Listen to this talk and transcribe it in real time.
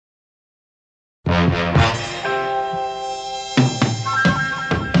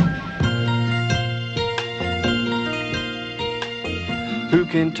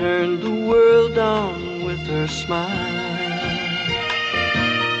can turn the world on with her smile?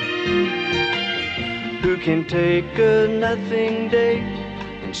 Who can take a nothing day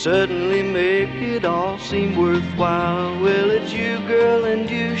and suddenly make it all seem worthwhile? Well, it's you, girl, and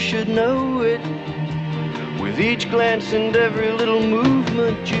you should know it. With each glance and every little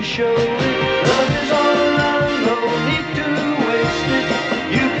movement you show it. Love is all around, no need to waste it.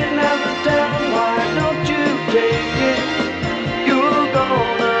 You can have the town, why don't you take it? You're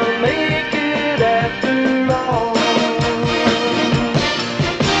gonna make it after all.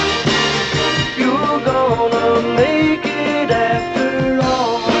 You're gonna make it after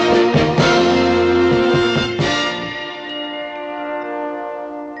all.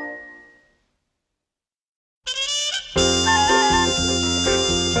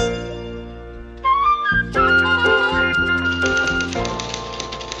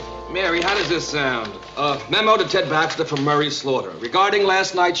 Mary, how does this sound? Memo to Ted Baxter from Murray Slaughter regarding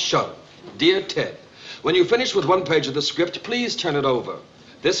last night's show. Dear Ted, when you finish with one page of the script, please turn it over.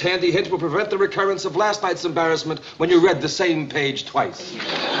 This handy hint will prevent the recurrence of last night's embarrassment when you read the same page twice.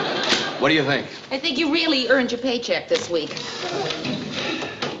 What do you think? I think you really earned your paycheck this week.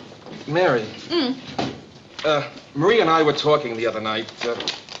 Mary. Marie and I were talking the other night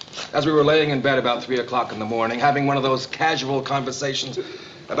as we were laying in bed about 3 o'clock in the morning, having one of those casual conversations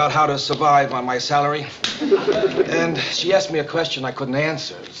about how to survive on my salary. And she asked me a question I couldn't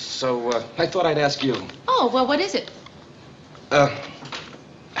answer, so I thought I'd ask you. Oh, well, what is it?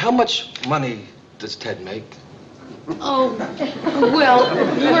 How much money does Ted make? Oh, well,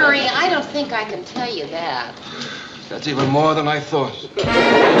 Murray, I don't think I can tell you that. That's even more than I thought.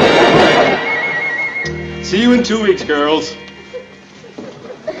 See you in 2 weeks, girls.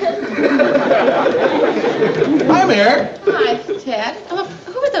 Hi, Mayor. Hi, Ted.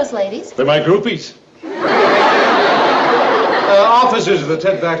 Who are those ladies? They're my groupies. Officers of the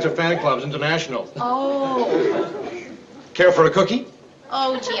Ted Baxter Fan Club's International. Oh. Care for a cookie?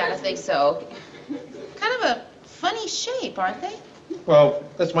 Oh, gee, I don't think so. Kind of a funny shape, aren't they? Well,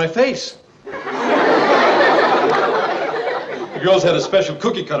 that's my face. The girls had a special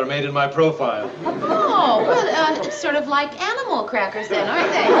cookie cutter made in my profile. Oh, well, sort of like animal crackers then,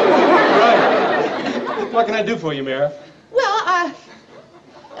 aren't they? Right. What can I do for you, Mayor? Well,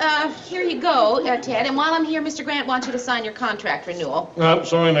 here you go, Ted. And while I'm here, Mr. Grant wants you to sign your contract renewal.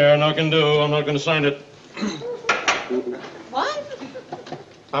 Sorry, Mayor, no can do. I'm not going to sign it. What?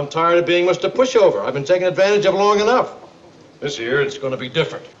 I'm tired of being Mr. Pushover. I've been taken advantage of long enough. This year, it's going to be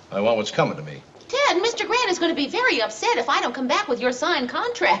different. I want what's coming to me. Ted, Mr. Grant is going to be very upset if I don't come back with your signed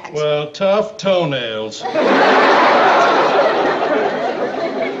contract. Well, tough toenails.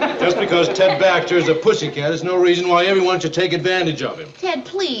 Just because Ted Baxter is a pussycat is no reason why everyone should take advantage of him. Ted,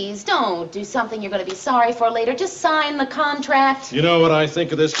 please, don't do something you're going to be sorry for later. Just sign the contract. You know what I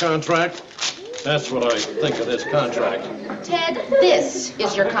think of this contract? That's what I think of this contract. Ted, this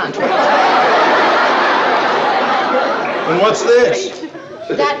is your contract. And what's this?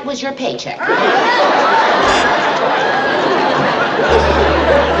 That was your paycheck.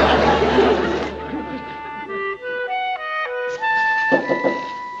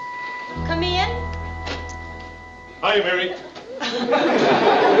 Come in. Hi, Mary.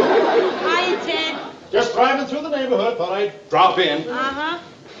 Hi, Ted. Just driving through the neighborhood. Thought I'd drop in. Uh-huh.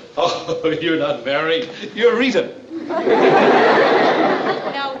 Oh, you're not Mary. You're Rita.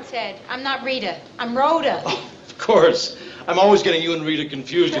 No, Ted, I'm not Rita. I'm Rhoda. Oh, of course. I'm always getting you and Rita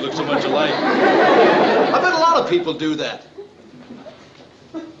confused. You look so much alike. I bet a lot of people do that.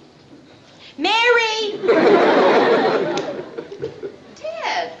 Mary!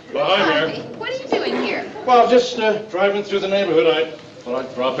 Ted! Well, hi, Mary. What are you doing here? Well, just driving through the neighborhood. I thought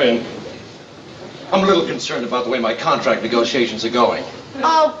I'd drop in. I'm a little concerned about the way my contract negotiations are going.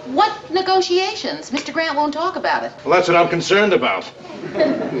 What negotiations? Mr. Grant won't talk about it. Well, that's what I'm concerned about.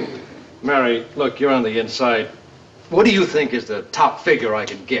 Mary, look, you're on the inside. What do you think is the top figure I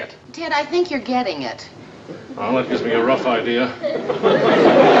can get? Ted, I think you're getting it. Well, that gives me a rough idea.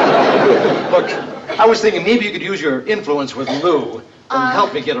 Look, I was thinking maybe you could use your influence with Lou and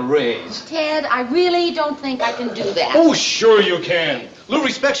help me get a raise. Ted, I really don't think I can do that. Oh, sure you can. Lou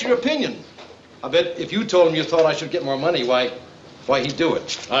respects your opinion. I bet if you told him you thought I should get more money, why he'd do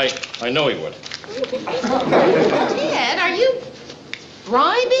it. I know he would. Ted, are you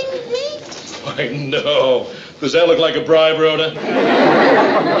bribing me? I know. Does that look like a bribe, Rhoda?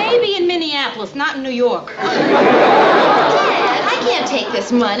 Maybe in Minneapolis, not in New York. Ted, I can't take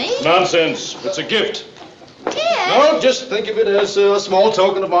this money. Nonsense. It's a gift. Ted! No, just think of it as a small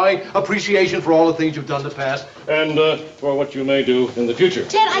token of my appreciation for all the things you've done in the past and for what you may do in the future.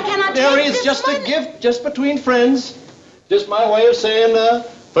 Ted, I cannot Mary, take it's this just money. a gift, just between friends. Just my way of saying,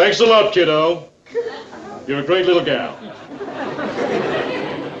 thanks a lot, kiddo. You're a great little gal.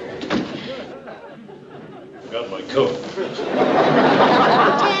 Got my coat.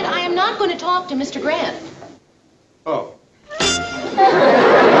 Ted, I am not going to talk to Mr. Grant. Oh.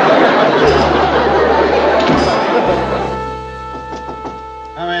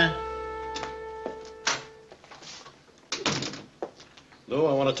 Come in. Lou,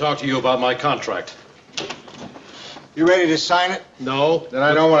 I want to talk to you about my contract. You ready to sign it? No. Then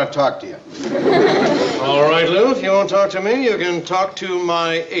I don't want to talk to you. All right, Lou, if you won't talk to me, you can talk to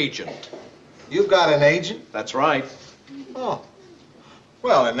my agent. You've got an agent? That's right. Oh.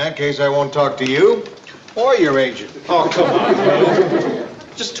 Well, in that case, I won't talk to you or your agent. Oh, come on, Lou.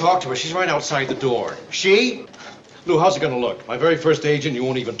 Just talk to her. She's right outside the door. She? Lou, how's it going to look? My very first agent, you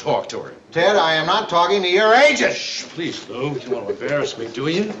won't even talk to her. Ted, I am not talking to your agent. Shh, please, Lou. You want to embarrass me, do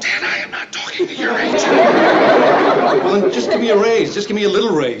you? Ted, I am not talking to your agent. Well, then just give me a raise. Just give me a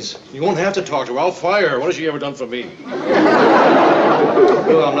little raise. You won't have to talk to her. I'll fire her. What has she ever done for me?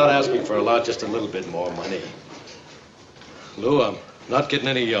 Lou, I'm not asking for a lot, just a little bit more money. Lou, I'm not getting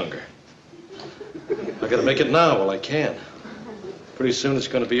any younger. I got to make it now while I can. Pretty soon it's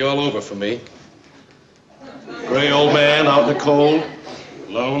going to be all over for me. Gray old man out in the cold,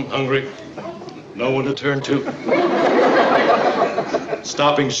 alone, hungry, no one to turn to.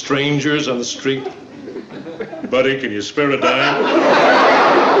 Stopping strangers on the street. Buddy, can you spare a dime?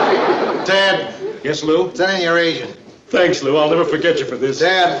 Ted, Yes, Lou? send in your agent. Thanks, Lou. I'll never forget you for this.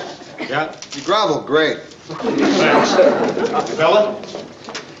 Ted, Yeah? you grovel great. Thanks. Bella?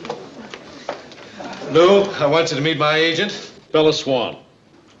 Lou, I want you to meet my agent, Bella Swan.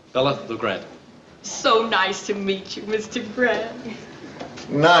 Bella, Lou Grant. So nice to meet you, Mr. Grant.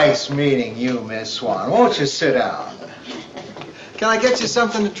 Nice meeting you, Miss Swan. Won't you sit down? Can I get you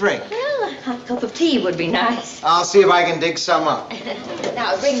something to drink? Well, a cup of tea would be nice. I'll see if I can dig some up.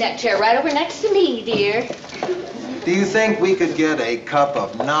 Now, bring that chair right over next to me, dear. Do you think we could get a cup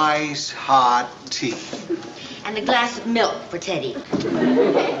of nice, hot tea? And a glass of milk for Teddy.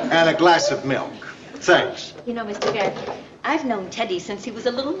 And a glass of milk. Thanks. You know, Mr. Grant, I've known Teddy since he was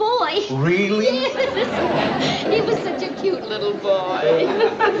a little boy. Really? Yes. He was such a cute little boy.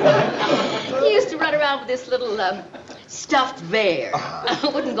 He used to run around with this little stuffed bear.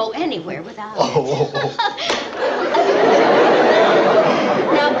 Wouldn't go anywhere without it.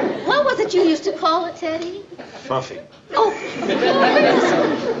 Now, what was it you used to call it, Teddy? Fuffy. Oh,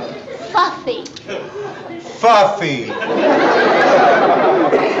 Fuffy. Fuffy.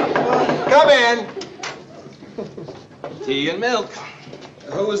 Come in. Tea and milk.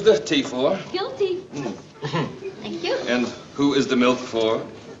 Who is the tea for? Guilty. Thank you. And who is the milk for?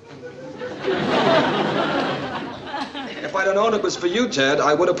 If I'd have known it was for you, Ted,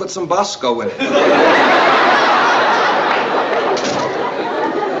 I would have put some Bosco in it.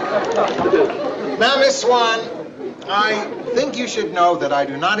 Now, Miss Swan, I think you should know that I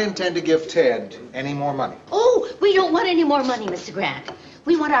do not intend to give Ted any more money. Oh, we don't want any more money, Mr. Grant.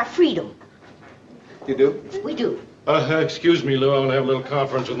 We want our freedom. You do? We do. Excuse me, Lou. I want to have a little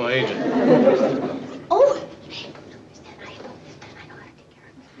conference with my agent. Oh.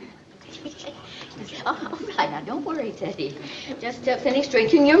 All right, now don't worry, Teddy. Just finish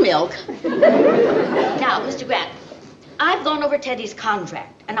drinking your milk. Now, Mr. Grant, I've gone over Teddy's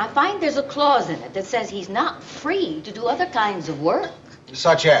contract, and I find there's a clause in it that says he's not free to do other kinds of work.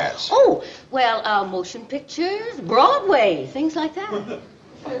 Such as? Oh, well, motion pictures, Broadway, things like that.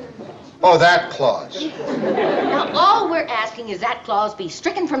 Oh, that clause. Now, all we're asking is that clause be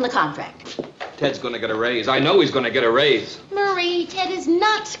stricken from the contract. Ted's going to get a raise. I know he's going to get a raise. Murray, Ted is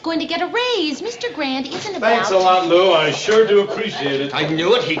not going to get a raise. Mr. Grant isn't about... Thanks a lot, Lou. I sure do appreciate it. I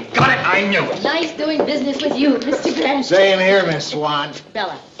knew it. He got it. I knew it. Nice doing business with you, Mr. Grant. Same here, Miss Swan.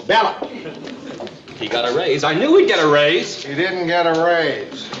 Bella. Bella. He got a raise. I knew he'd get a raise. He didn't get a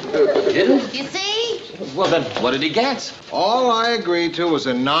raise. He didn't? You see? Well, then, what did he get? All I agreed to was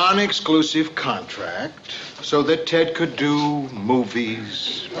a non-exclusive contract so that Ted could do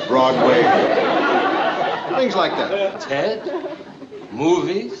movies, Broadway, things like that. Ted?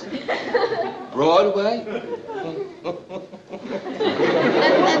 Movies? Broadway?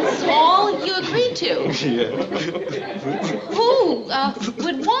 That's all you agreed to? Yeah. Who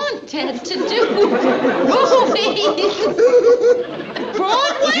would want Ted to do movies?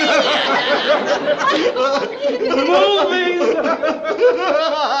 Broadway?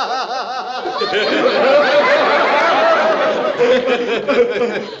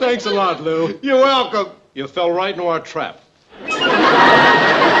 Thanks a lot, Lou. You're welcome. You fell right into our trap.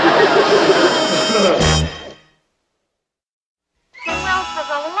 Well, for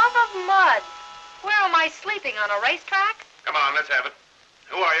the love of mud, where am I sleeping, on a racetrack? let's have it.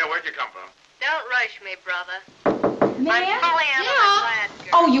 Who are you? Where'd you come from? Don't rush me, brother. Ma'am? I'm fully under the glass, girl.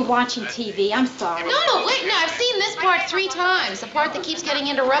 Oh, you're watching TV. I'm sorry. No, wait, no, I've seen this part 3 times. The part that keeps getting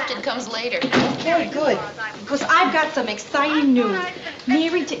interrupted comes later. Very good. Because I've got some exciting news.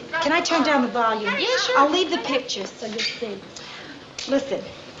 Mary, can I turn down the volume? Yeah, sure. I'll leave the picture so you'll see. Listen,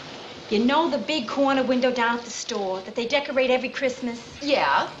 you know the big corner window down at the store that they decorate every Christmas?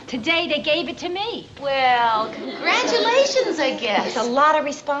 Yeah. Today they gave it to me. Well, congratulations, I guess. It's a lot of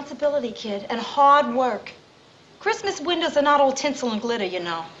responsibility, kid, and hard work. Christmas windows are not all tinsel and glitter, you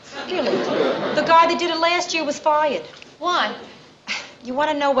know. Really. The guy that did it last year was fired. Why? You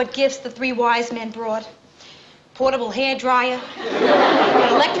want to know what gifts the 3 wise men brought? Portable hairdryer,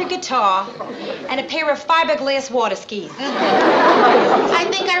 an electric guitar, and a pair of fiberglass water skis. I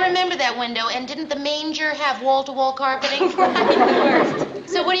think I remember that window. And didn't the manger have wall-to-wall carpeting? Right, the worst.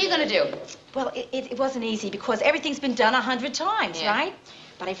 So what are you going to do? Well, it wasn't easy because everything's been done 100 times, Yeah. right?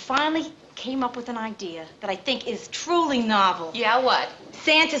 But I finally came up with an idea that I think is truly novel. Yeah, what?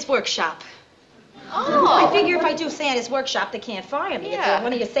 Santa's workshop. Oh. I figure if I do Santa's workshop, they can't fire me. Yeah. It's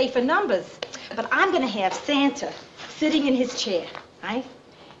one of your safer numbers. But I'm going to have Santa sitting in his chair, right?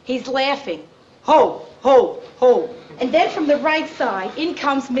 He's laughing. Ho, ho, ho. And then from the right side, in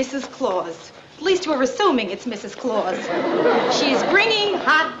comes Mrs. Claus. At least we're assuming it's Mrs. Claus. She is bringing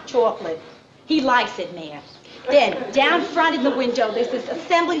hot chocolate. He likes it, Mayor. Then, down front in the window, there's this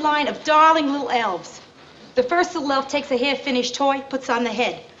assembly line of darling little elves. The first little elf takes a hair-finished toy, puts on the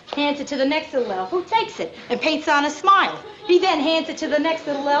head, hands it to the next little elf, who takes it and paints on a smile. He then hands it to the next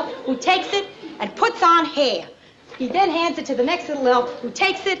little elf, who takes it and puts on hair. He then hands it to the next little elf, who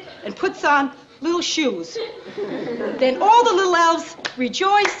takes it and puts on little shoes. Then all the little elves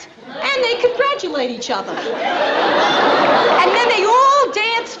rejoice, and they congratulate each other. And then they all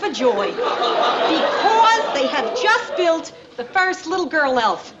dance for joy, because they have just built the first little girl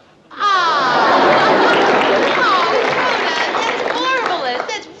elf. That's marvelous.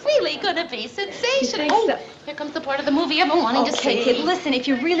 That's really going to be sensational. So? Here comes the part of the movie I've been wanting to see. Okay, kid, listen, if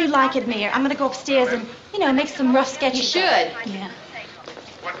you really like it, Mayor, I'm going to go upstairs and, make some rough sketches. You should. Yeah.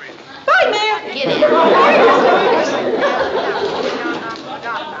 Bye, Mayor. Get in.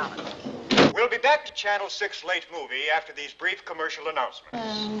 We'll be back to Channel 6 Late Movie after these brief commercial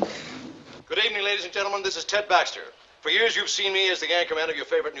announcements. Good evening, ladies and gentlemen. This is Ted Baxter. For years, you've seen me as the anchorman of your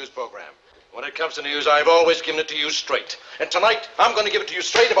favorite news program. When it comes to news, I've always given it to you straight. And tonight, I'm going to give it to you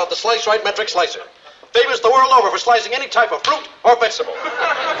straight about the Slice Right metric slicer. Famous the world over for slicing any type of fruit or vegetable.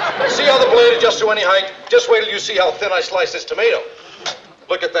 See how the blade adjusts to any height? Just wait till you see how thin I slice this tomato.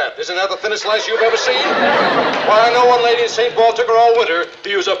 Look at that. Isn't that the thinnest slice you've ever seen? Why, I know one lady in St. Paul took her all winter to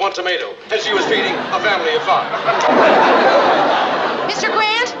use up one tomato, and she was feeding a family of 5. Mr.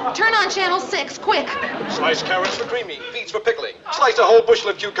 Grant, turn on Channel 6, quick. Slice carrots for creaming, beets for pickling. Slice a whole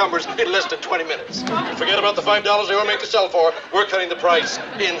bushel of cucumbers in less than 20 minutes. Forget about the $5 they were made to sell for. We're cutting the price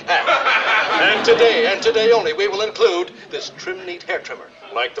in half. And today only, we will include this Trim Neat hair trimmer.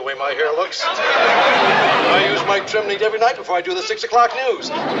 Like the way my hair looks? I use my Trim Neat every night before I do the 6 o'clock news.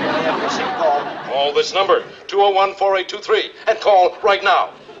 Call this number, 201-4823, and call right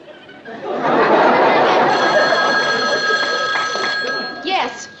now.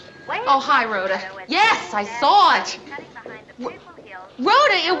 Yes. Oh, hi, Rhoda. Yes, I saw it.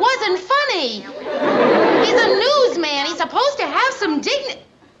 Rhoda, it wasn't funny. He's a newsman. He's supposed to have some dignity.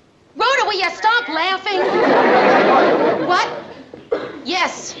 Rhoda, will you stop laughing? What?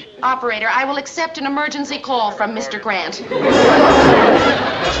 Yes, operator, I will accept an emergency call from Mr. Grant.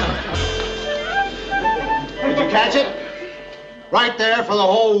 Did you catch it? Right there for the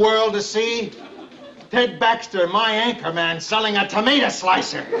whole world to see. Ted Baxter, my anchorman, selling a tomato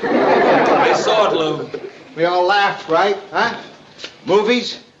slicer. I saw it, Lou. We all laughed, right? Huh?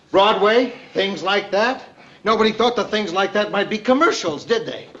 Movies, Broadway, things like that. Nobody thought that things like that might be commercials, did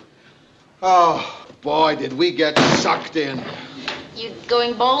they? Oh, boy, did we get sucked in. You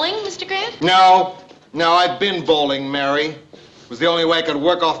going bowling, Mr. Grant? No, I've been bowling, Mary. It was the only way I could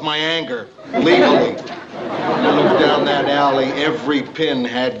work off my anger, legally. I looked down that alley, every pin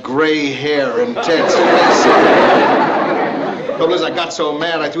had gray hair and Ted's face. Trouble is, I got so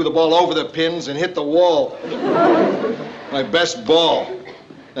mad, I threw the ball over the pins and hit the wall. My best ball,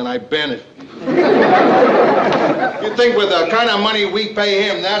 and I bent it. You'd think with the kind of money we pay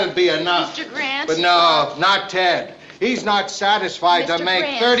him, that'd be enough. Mr. Grant? But no, not Ted. He's not satisfied to Mr.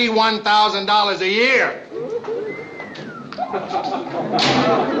 make Grant. $31,000 a year.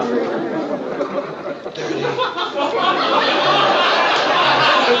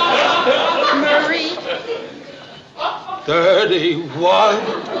 Murray? 31.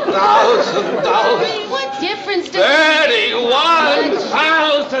 $31,000. What difference does it make?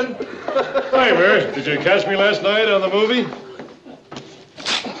 $31,000. Hi, Mary. Did you catch me last night on the movie?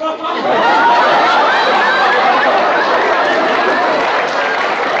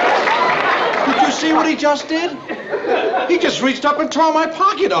 Did you see what he just did? He just reached up and tore my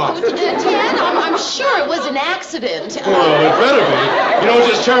pocket off. Ted, I'm sure it was an accident. Well, it better be. You don't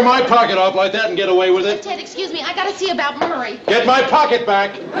just tear my pocket off like that and get away with it. Ted, excuse me, I gotta see about Murray. Get my pocket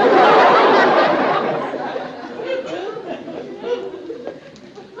back.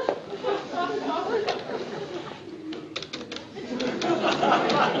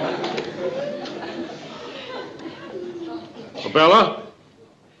 Bella?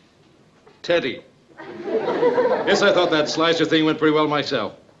 Teddy. Yes, I thought that slicer thing went pretty well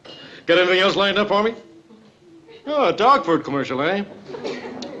myself. Got anything else lined up for me? Oh, a dog food commercial, eh?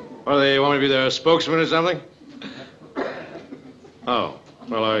 Or they want me to be their spokesman or something? Oh,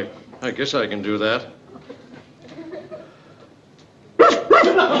 well, I guess I can do that.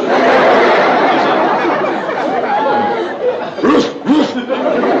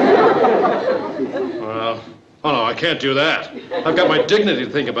 Well, oh no, I can't do that. I've got my dignity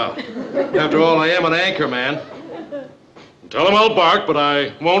to think about. After all, I am an anchor man. Tell him I'll bark, but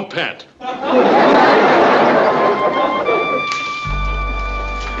I won't pant.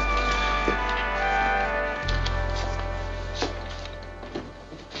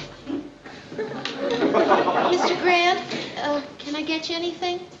 Mr. Grant, can I get you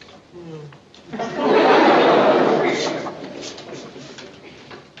anything?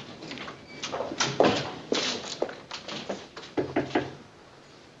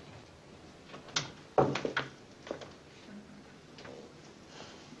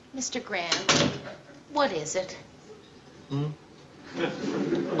 Mr. Grant, what is it?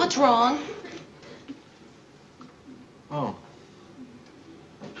 What's wrong? Oh.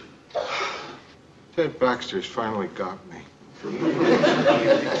 Ted Baxter's finally got me.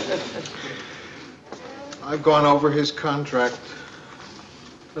 I've gone over his contract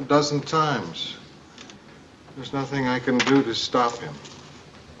a dozen times. There's nothing I can do to stop him.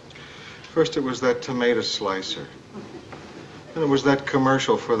 First it was that tomato slicer. Then it was that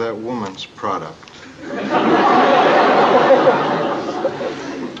commercial for that woman's product.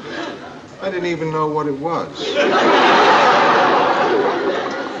 I didn't even know what it was.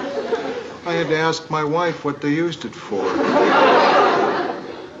 I had to ask my wife what they used it for.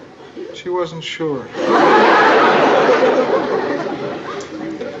 She wasn't sure.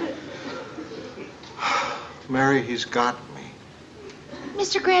 Mary, he's got me.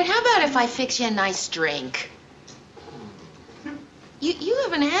 Mr. Grant, how about if I fix you a nice drink? You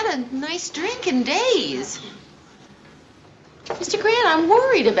haven't had a nice drink in days. Mr. Grant, I'm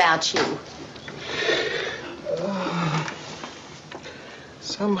worried about you.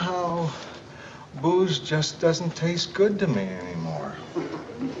 Somehow, booze just doesn't taste good to me anymore.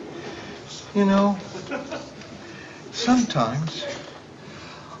 You know, sometimes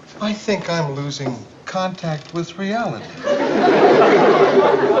I think I'm losing contact with reality.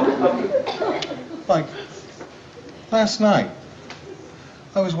 Like last night,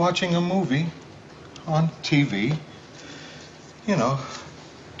 I was watching a movie on TV, you know,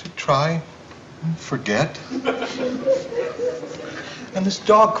 to try and forget. And this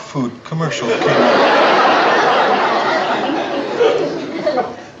dog food commercial came on.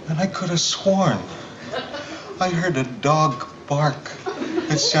 And I could have sworn I heard a dog bark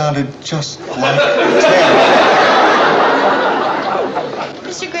that sounded just like Ted.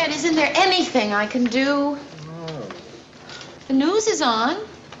 Mr. Grant, isn't there anything I can do? No. The news is on.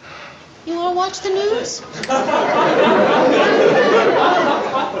 You want to watch the news?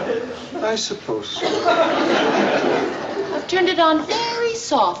 I suppose so. I've turned it on very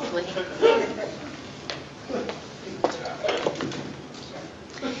softly.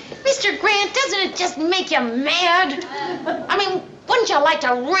 Mr. Grant, doesn't it just make you mad? I mean, wouldn't you like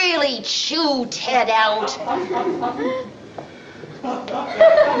to really chew Ted out?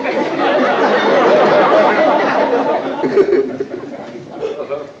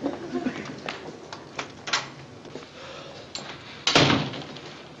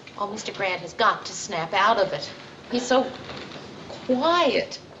 Oh, Mr. Grant has got to snap out of it. He's so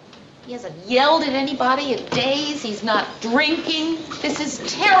quiet. He hasn't yelled at anybody in days. He's not drinking. This is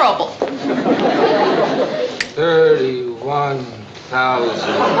terrible.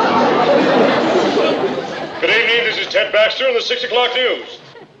 $31,000. Good evening, this is Ted Baxter in the 6 o'clock news.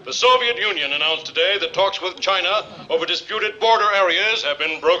 The Soviet Union announced today that talks with China over disputed border areas have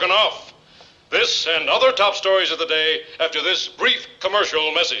been broken off. This and other top stories of the day after this brief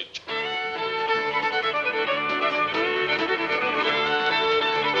commercial message.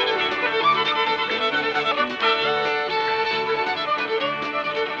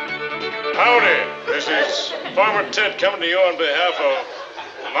 Howdy. This is Farmer Ted coming to you on behalf of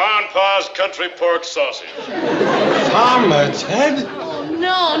Ma and Pa's Country Pork Sausage. Farmer Ted? Oh,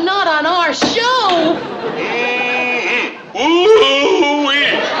 no, not on our show. Mm-hmm.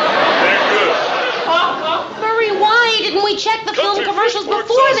 Ooh-wee. They're good. Murray, why didn't we check the film commercials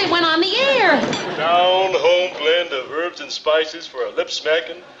before they went on the air? Down-home blend of herbs and spices for a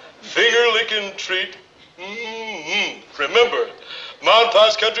lip-smacking, finger-licking treat. Mm-hmm. Remember, Ma and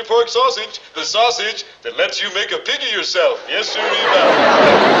Pa's Country Pork Sausage, the sausage that lets you make a pig of yourself. Yes, sir,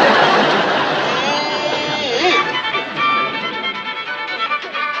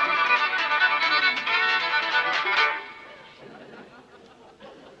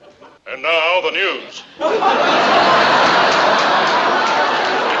 And now, the news.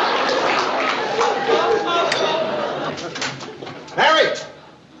 Mary,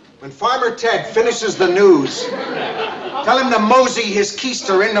 when Farmer Ted finishes the news, tell him to mosey his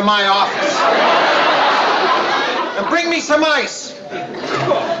keister into my office. And bring me some ice.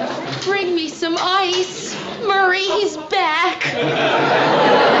 Bring me some ice. Murray, he's back.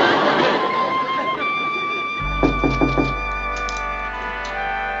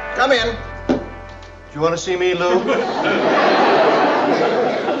 Come in. Do you want to see me, Lou?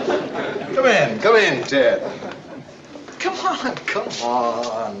 Come in, Ted. Come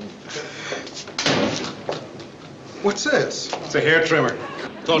on. What's this? It's a hair trimmer.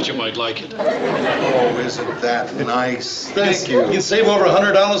 Thought you might like it. Oh, isn't that nice? Thank you. You can save over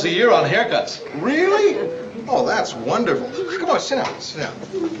 $100 a year on haircuts. Really? Oh, that's wonderful. Come on, sit down, sit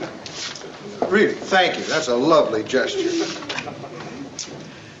down. Really, thank you. That's a lovely gesture.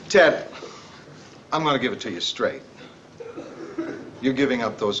 Ted, I'm going to give it to you straight. You're giving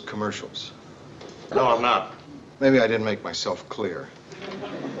up those commercials. No, I'm not. Maybe I didn't make myself clear.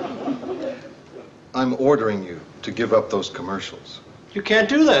 I'm ordering you to give up those commercials. You can't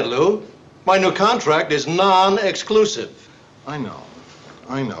do that, Lou. My new contract is non-exclusive. I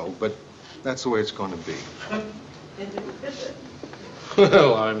know, but that's the way it's going to be.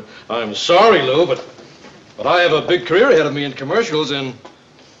 Well, I'm sorry, Lou, but I have a big career ahead of me in commercials, and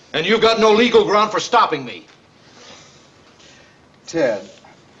you've got no legal ground for stopping me. Ted,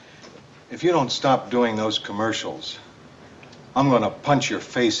 if you don't stop doing those commercials, I'm going to punch your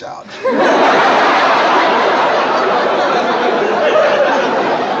face out.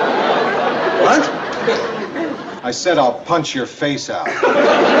 What? I said I'll punch your face out.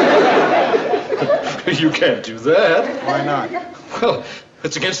 You can't do that. Why not? Well,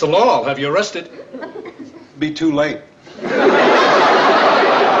 it's against the law. I'll have you arrested. Be too late.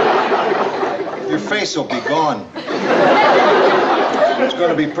 Your face will be gone. It's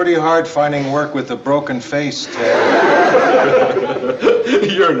going to be pretty hard finding work with a broken face, Ted.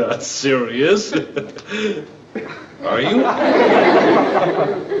 You're not serious. Are you?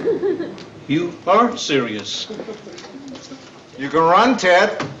 You are serious. You can run,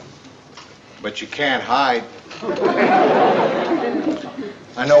 Ted, but you can't hide.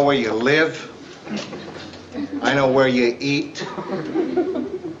 I know where you live. I know where you eat.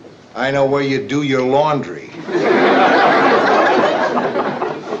 I know where you do your laundry.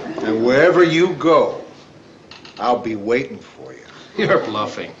 And wherever you go, I'll be waiting for you. You're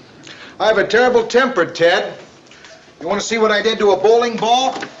bluffing. I have a terrible temper, Ted. You want to see what I did to a bowling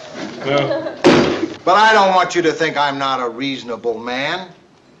ball? No. But I don't want you to think I'm not a reasonable man.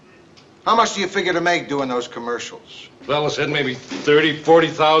 How much do you figure to make doing those commercials? Fella said maybe 30,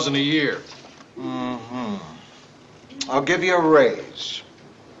 40,000 a year. Mm-hmm. I'll give you a raise.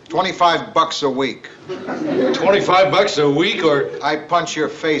 $25 a week. $25 a week, or I punch your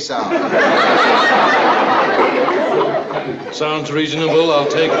face out. sounds reasonable. I'll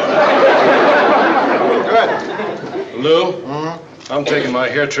take it. Good. Lou, Mm-hmm. I'm taking my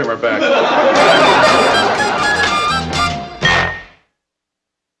hair trimmer back.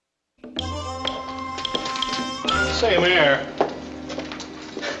 Say, Mayor,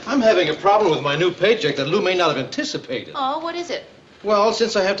 I'm having a problem with my new paycheck that Lou may not have anticipated. Oh, what is it? Well,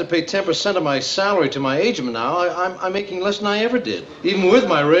 since I have to pay 10% of my salary to my agent now, I'm making less than I ever did, even with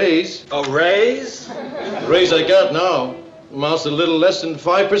my raise. A raise? The raise I got now amounts to a little less than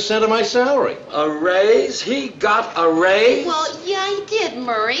 5% of my salary. A raise? He got a raise? Well, yeah, he did,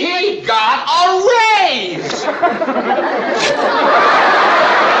 Murray. He got a raise!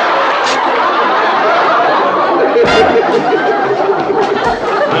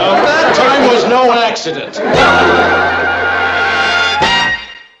 Now, that time was no accident.